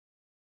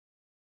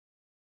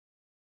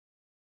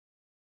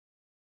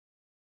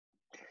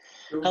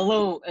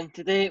Hello, and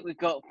today we've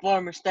got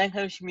former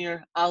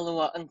Stenhousemuir,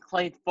 Alloa and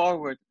Clyde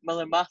forward,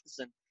 Miller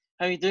Mathieson.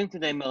 How are you doing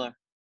today, Miller?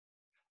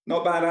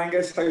 Not bad,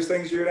 Angus. How's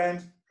things your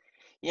end?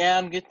 Yeah,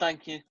 I'm good,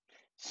 thank you.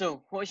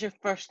 So, what is your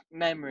first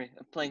memory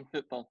of playing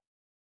football?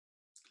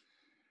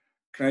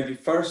 Craigie,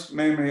 first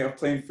memory of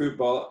playing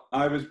football.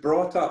 I was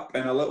brought up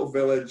in a little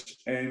village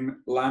in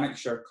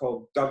Lanarkshire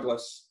called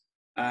Douglas,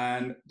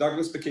 and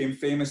Douglas became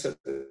famous at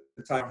the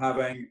time for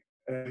having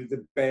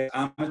the best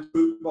amateur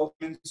football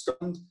team in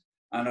Scotland.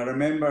 And I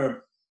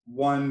remember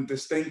one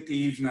distinct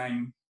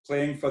evening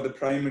playing for the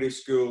primary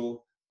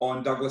school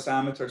on Douglas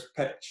Amateurs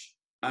pitch,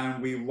 and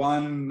we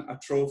won a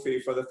trophy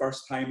for the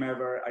first time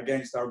ever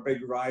against our big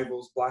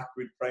rivals,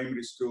 Blackwood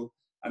Primary School,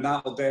 and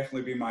that will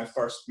definitely be my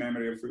first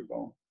memory of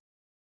football.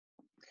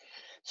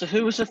 So,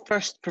 who was the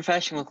first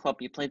professional club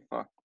you played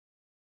for?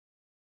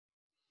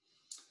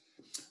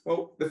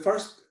 Well,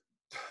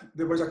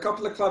 there was a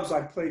couple of clubs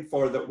I played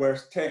for that were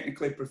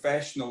technically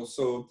professional.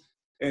 So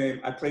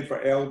I played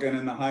for Elgin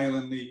in the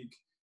Highland League,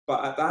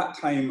 but at that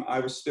time I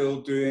was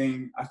still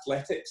doing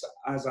athletics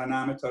as an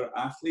amateur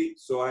athlete.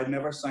 So I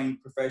never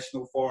signed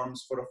professional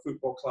forms for a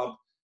football club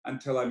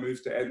until I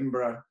moved to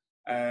Edinburgh.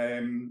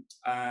 And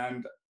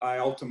I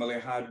ultimately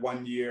had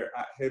 1 year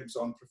at Hibs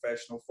on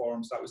professional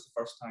forms. That was the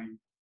first time.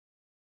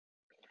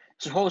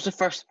 So, what was the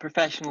first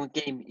professional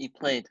game you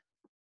played?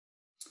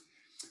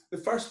 The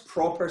first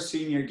proper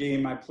senior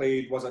game I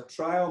played was a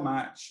trial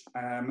match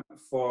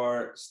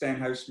for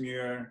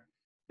Stenhousemuir.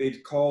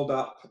 They'd called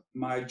up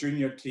my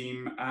junior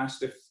team,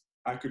 asked if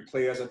I could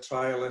play as a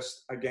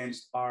trialist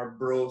against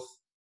Arbroath.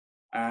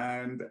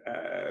 And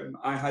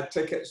I had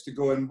tickets to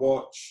go and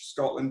watch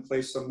Scotland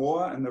play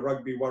Samoa in the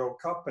Rugby World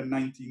Cup in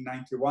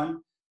 1991.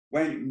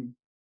 Went and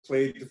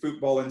played the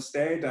football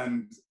instead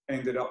and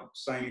ended up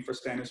signing for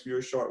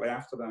Stenhousemuir shortly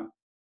after that.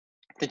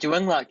 Did you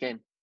win that game?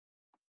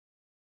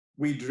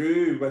 We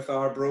drew with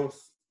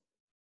Arbroath.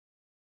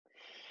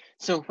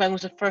 So, when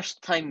was the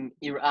first time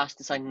you were asked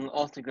to sign an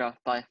autograph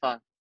by a fan?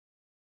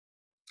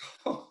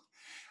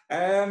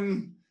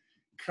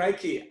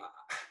 Crikey,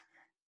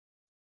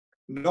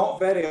 not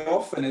very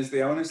often is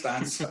the honest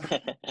answer.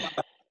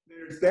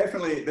 There's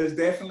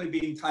definitely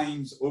been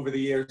times over the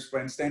years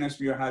when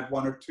Stenhousemuir had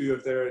one or two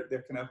of their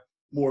kind of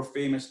more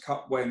famous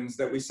cup wins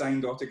that we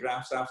signed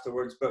autographs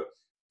afterwards. But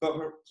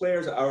for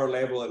players at our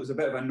level, it was a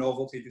bit of a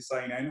novelty to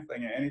sign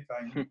anything at any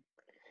time.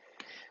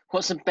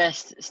 What's the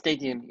best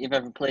stadium you've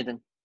ever played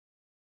in?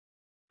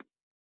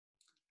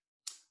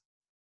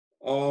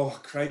 Oh,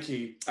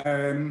 crikey.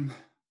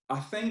 I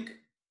think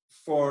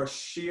for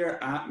sheer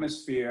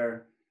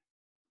atmosphere,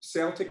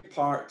 Celtic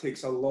Park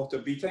takes a lot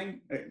of beating.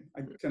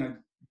 I kind of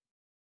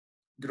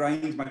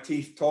grind my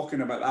teeth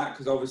talking about that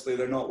because obviously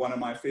they're not one of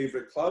my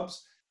favourite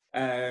clubs.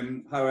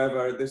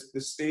 However,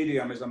 the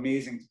stadium is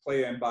amazing to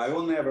play in, but I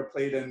only ever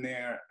played in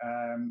there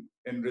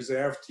in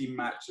reserve team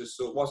matches,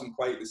 so it wasn't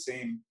quite the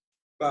same.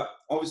 But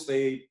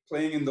obviously,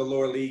 playing in the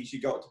lower leagues,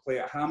 you got to play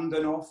at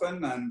Hampden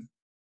often, and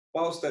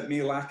whilst it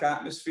may lack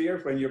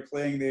atmosphere when you're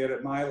playing there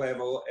at my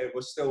level, it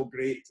was still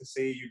great to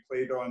say you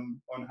played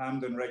on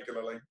Hampden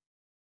regularly.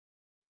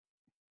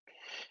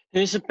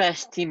 Who's the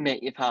best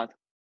teammate you've had?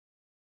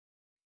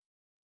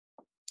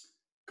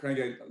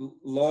 Craigie,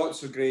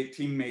 lots of great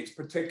teammates,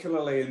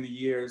 particularly in the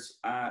years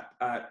at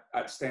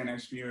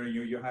Stenhousemuir.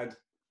 You had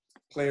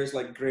players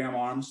like Graham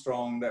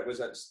Armstrong, that was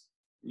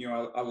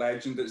a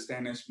legend at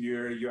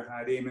Stenhousemuir. You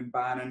had Eamon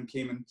Bannon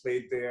came and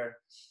played there.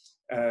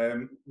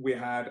 We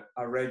had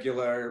a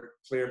regular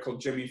player called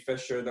Jimmy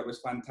Fisher that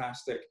was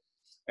fantastic.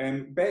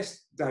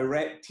 Best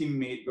direct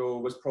teammate, though,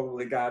 was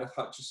probably Gareth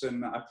Hutchison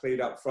that I played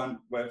up front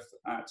with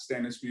at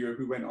Stenhousemuir,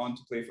 who went on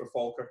to play for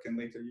Falkirk in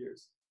later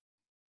years.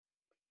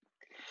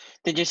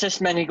 Did you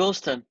assist many goals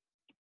to him?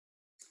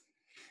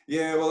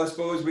 Yeah, well, I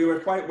suppose we were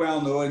quite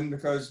well known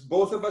because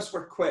both of us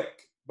were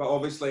quick, but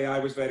obviously I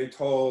was very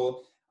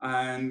tall,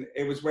 and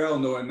it was well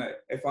known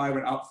that if I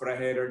went up for a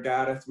header,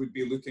 Gareth would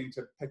be looking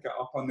to pick it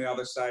up on the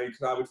other side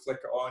because I would flick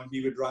it on,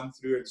 he would run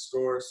through and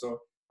score. So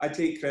I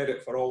take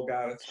credit for all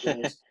Gareth's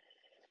goals.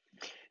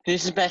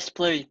 Who's the best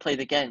player you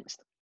played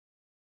against?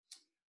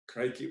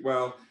 Crikey,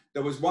 well,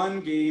 there was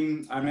one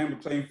game, I remember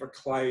playing for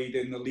Clyde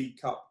in the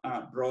League Cup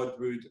at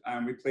Broadwood,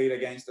 and we played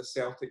against a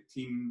Celtic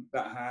team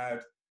that had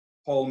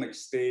Paul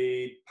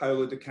McStay,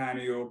 Paolo Di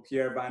Canio,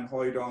 Pierre Van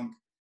Hooijdonk,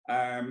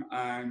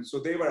 and so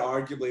they were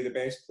arguably the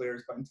best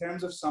players. But in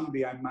terms of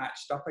somebody I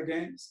matched up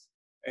against,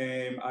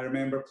 I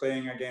remember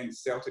playing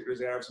against Celtic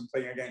reserves and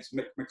playing against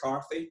Mick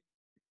McCarthy,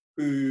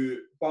 who,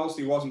 whilst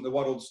he wasn't the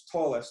world's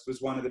tallest,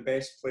 was one of the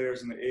best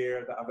players in the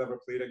air that I've ever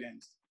played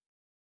against.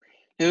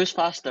 Who was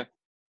faster?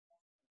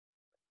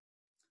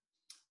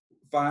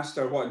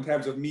 Faster, what, in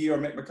terms of me or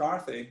Mick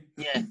McCarthy?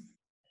 Yeah.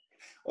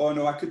 Oh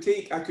no, I could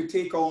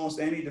take almost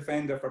any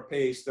defender for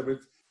pace. There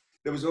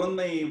was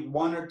only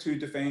one or two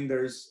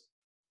defenders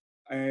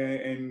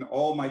in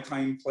all my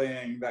time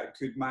playing that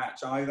could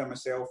match either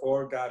myself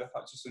or Gareth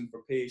Hutchison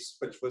for pace,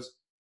 which was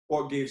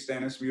what gave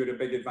Stenhousemuir a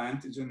big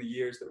advantage in the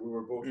years that we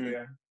were both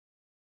there.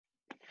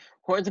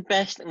 What are the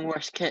best and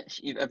worst kits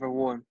you've ever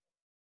worn?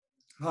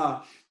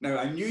 Now,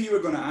 I knew you were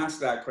going to ask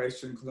that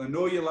question because I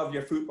know you love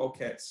your football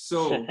kits.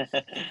 So,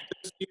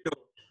 you know,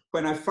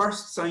 when I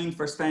first signed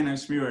for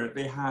Stenhousemuir,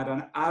 they had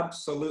an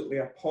absolutely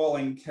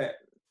appalling kit,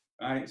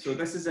 right? So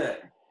this is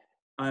it.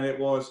 And it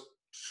was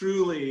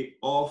truly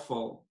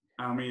awful.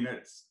 I mean,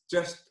 it's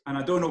just, and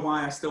I don't know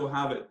why I still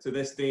have it to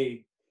this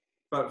day.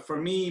 But for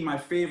me, my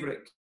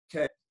favourite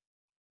kit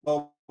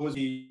will always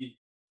be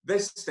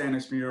this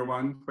Stenhousemuir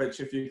one, which,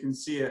 if you can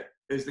see it,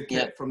 is the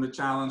kit from the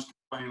Challenge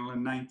final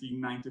in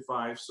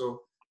 1995.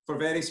 So for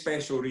very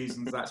special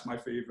reasons, that's my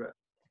favourite.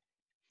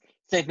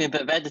 Save me a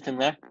bit of editing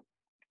there.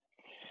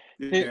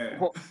 Yeah.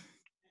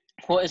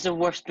 What is the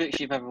worst boots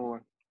you've ever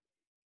worn?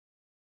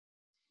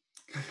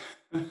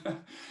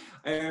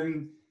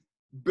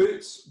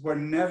 Boots were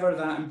never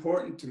that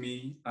important to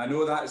me. I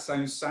know that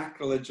sounds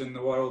sacrilege in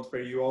the world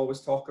where you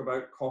always talk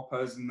about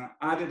Copas, and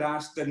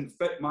Adidas didn't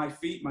fit my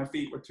feet. My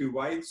feet were too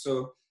wide,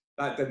 so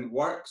that didn't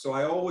work. So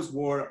I always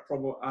wore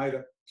probably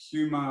either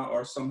Puma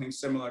or something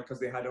similar because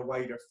they had a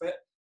wider fit.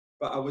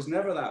 But I was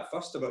never that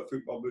fussed about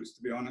football boots,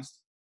 to be honest.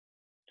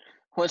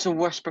 What's the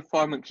worst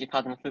performance you've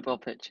had on a football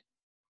pitch?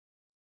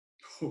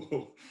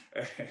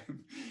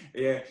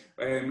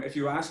 If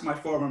you ask my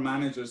former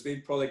managers,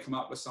 they'd probably come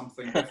up with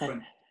something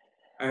different.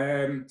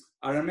 I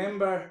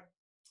remember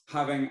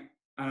having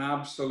an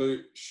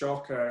absolute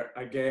shocker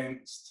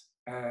against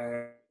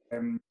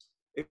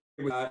it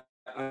was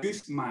a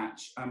youth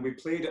match, and we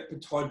played at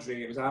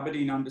Pittodrie. It was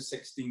Aberdeen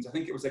under-16s. I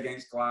think it was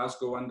against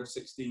Glasgow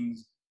under-16s.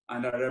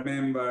 And I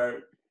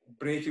remember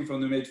breaking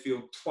from the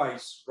midfield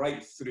twice,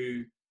 right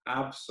through,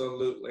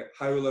 absolutely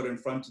howler in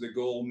front of the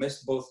goal,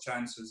 missed both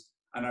chances.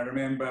 And I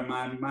remember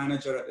my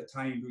manager at the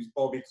time, who's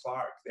Bobby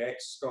Clark, the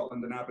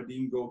ex-Scotland and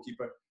Aberdeen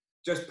goalkeeper,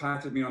 just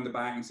patted me on the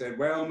back and said,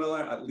 "Well,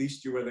 Miller, at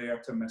least you were there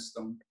to miss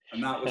them."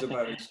 And that was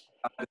about as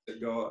bad as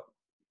it got.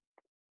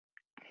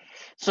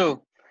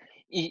 So,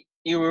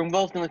 you were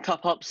involved in the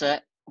cup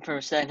upset for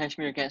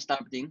Stenhousemuir against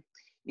Aberdeen.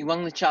 You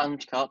won the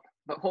Challenge Cup,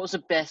 but what was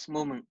the best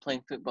moment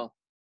playing football?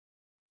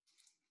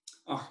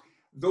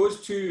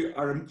 Those two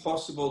are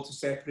impossible to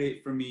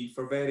separate for me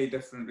for very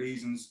different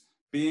reasons.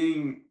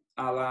 Being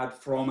a lad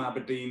from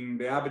Aberdeen,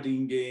 the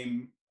Aberdeen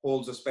game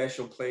holds a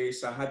special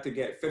place. I had to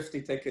get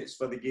 50 tickets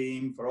for the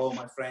game for all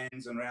my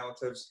friends and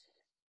relatives.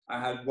 I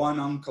had one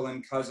uncle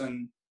and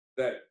cousin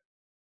that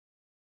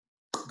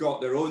got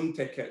their own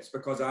tickets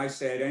because I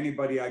said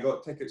anybody I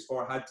got tickets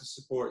for had to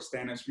support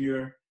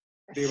Stenhousemuir.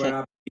 They were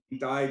Aberdeen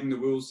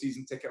dyed-in-the-wool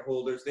season ticket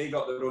holders. They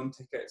got their own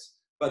tickets,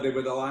 but they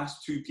were the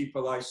last two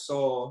people I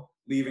saw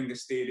leaving the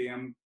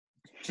stadium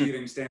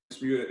cheering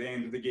Stenhousemuir at the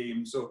end of the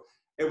game. So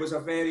it was a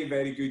very,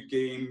 very good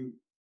game.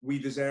 We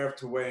deserved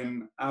to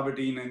win.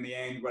 Aberdeen, in the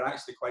end, were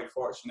actually quite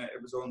fortunate.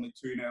 It was only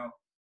 2-0.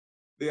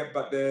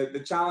 But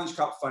the Challenge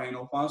Cup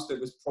final, whilst it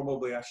was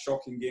probably a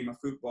shocking game of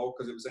football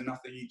because it was a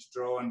nothing each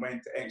draw and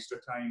went to extra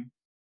time,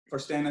 for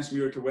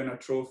Stenhousemuir to win a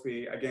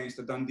trophy against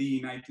a Dundee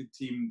United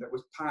team that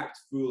was packed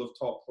full of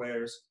top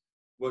players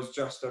was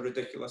just a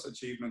ridiculous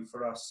achievement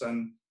for us.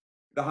 And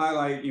the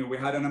highlight, we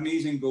had an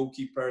amazing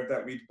goalkeeper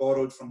that we'd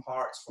borrowed from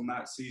Hearts from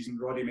that season,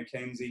 Roddy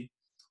McKenzie,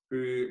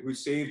 who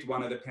saved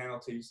one of the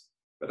penalties.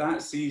 But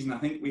that season, I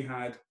think we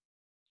had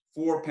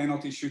 4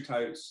 penalty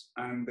shootouts,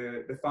 and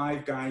the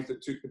 5 guys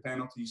that took the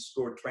penalties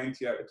scored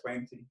 20 out of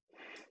 20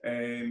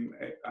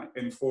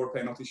 in 4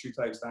 penalty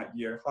shootouts that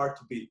year. Hard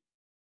to beat.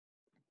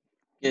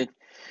 Good.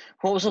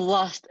 What was the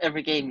last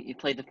ever game that you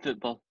played of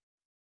football?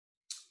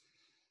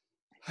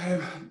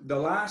 The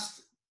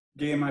last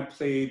game I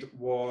played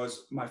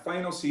was, my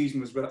final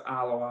season was with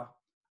Alloa,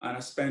 and I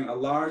spent a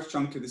large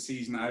chunk of the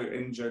season out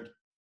injured,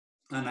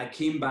 and I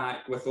came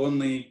back with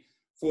only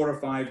 4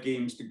 or 5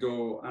 games to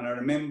go. And I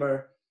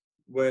remember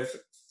with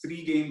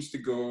 3 games to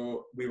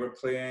go, we were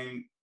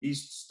playing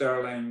East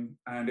Stirling,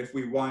 and if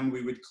we won,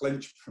 we would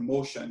clinch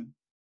promotion.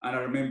 And I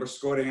remember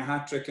scoring a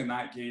hat-trick in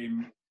that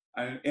game.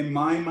 And in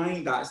my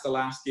mind, that's the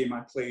last game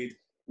I played.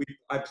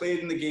 I played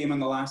in the game in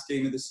the last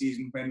game of the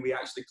season when we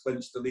actually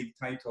clinched the league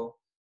title.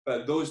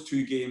 But those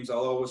 2 games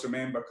I'll always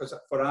remember, because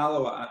for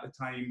Alloa at the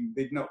time,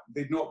 they'd not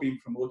been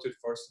promoted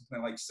for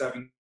something like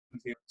 70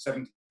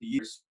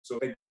 years. So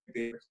big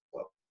day for the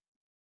club.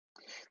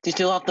 Do you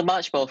still have the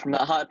match ball from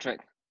that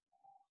hat-trick?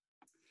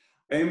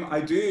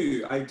 I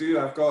do.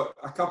 I've got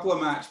a couple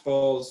of match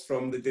balls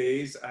from the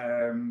days.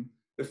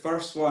 The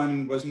first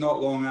one was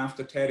not long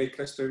after Terry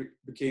Christer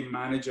became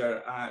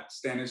manager at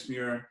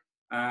Stenhousemuir,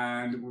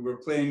 and we were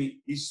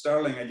playing East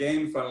Stirling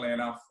again, funnily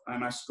enough,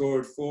 and I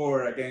scored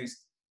 4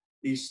 against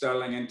East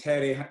Stirling, and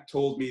Terry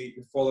told me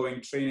the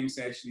following training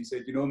session, he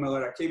said,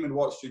 Miller, I came and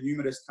watched you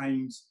numerous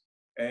times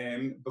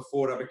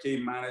before I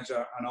became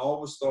manager, and I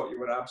always thought you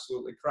were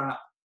absolutely crap,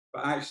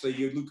 but actually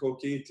you look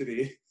okay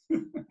today.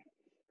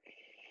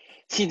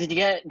 See, did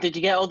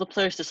you get all the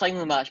players to sign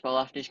the match ball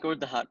after you scored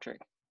the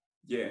hat-trick?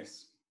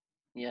 Yes.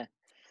 Yeah.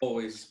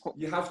 Always.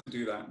 You have to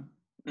do that.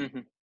 Mm-hmm.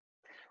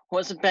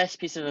 What's the best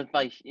piece of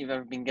advice you've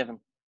ever been given?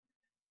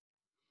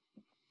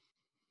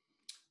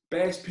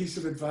 Best piece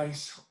of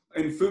advice?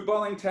 In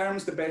footballing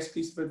terms, the best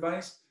piece of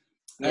advice?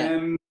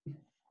 Yeah.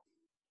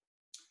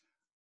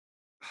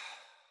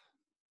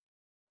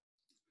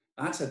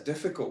 That's a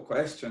difficult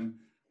question.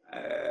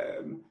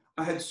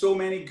 I had so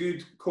many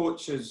good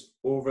coaches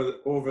over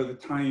the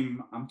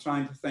time. I'm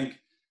trying to think.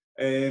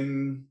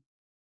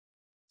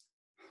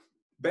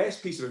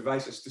 Best piece of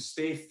advice is to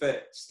stay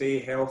fit, stay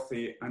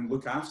healthy, and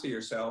look after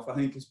yourself. I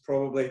think is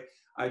probably,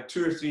 I had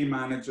 2 or 3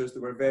 managers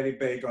that were very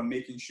big on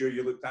making sure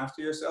you looked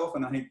after yourself,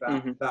 and I think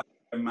that that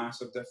made a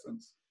massive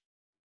difference.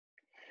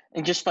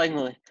 And just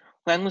finally,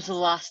 when was the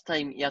last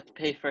time you had to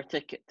pay for a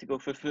ticket to go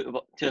for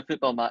a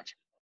football match?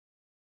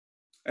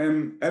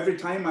 Every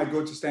time I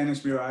go to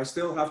Stenhousemuir, I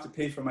still have to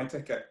pay for my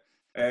ticket.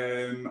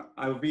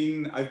 I've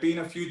been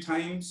a few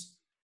times.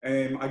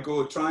 I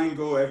try and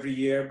go every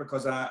year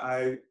because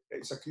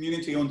it's a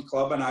community-owned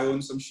club and I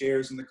own some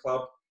shares in the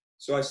club,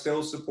 so I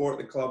still support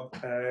the club.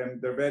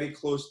 They're very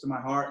close to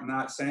my heart in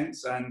that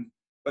sense.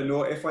 But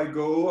no, if I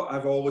go,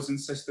 I've always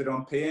insisted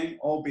on paying.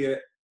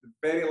 Albeit the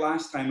very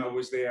last time I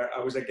was there, I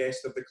was a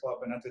guest of the club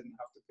and I didn't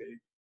have to pay.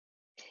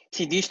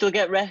 See, do you still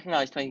get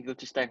recognised when you go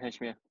to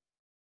Stenhousemuir?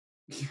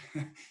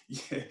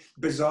 Yeah,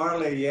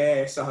 bizarrely,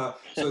 yes.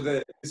 So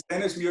the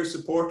Stenhousemuir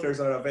supporters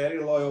are a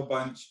very loyal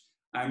bunch,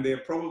 and they're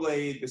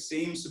probably the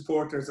same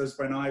supporters as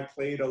when I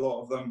played, a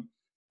lot of them.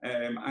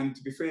 And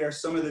to be fair,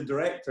 some of the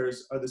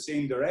directors are the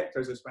same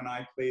directors as when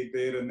I played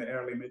there in the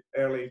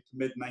early to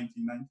mid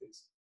 1990s.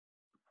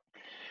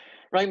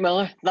 Right,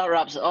 Miller, that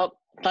wraps it up.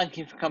 Thank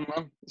you for coming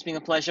on. It's been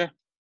a pleasure.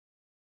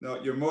 No,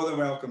 you're more than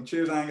welcome.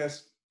 Cheers,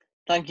 Angus.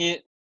 Thank you.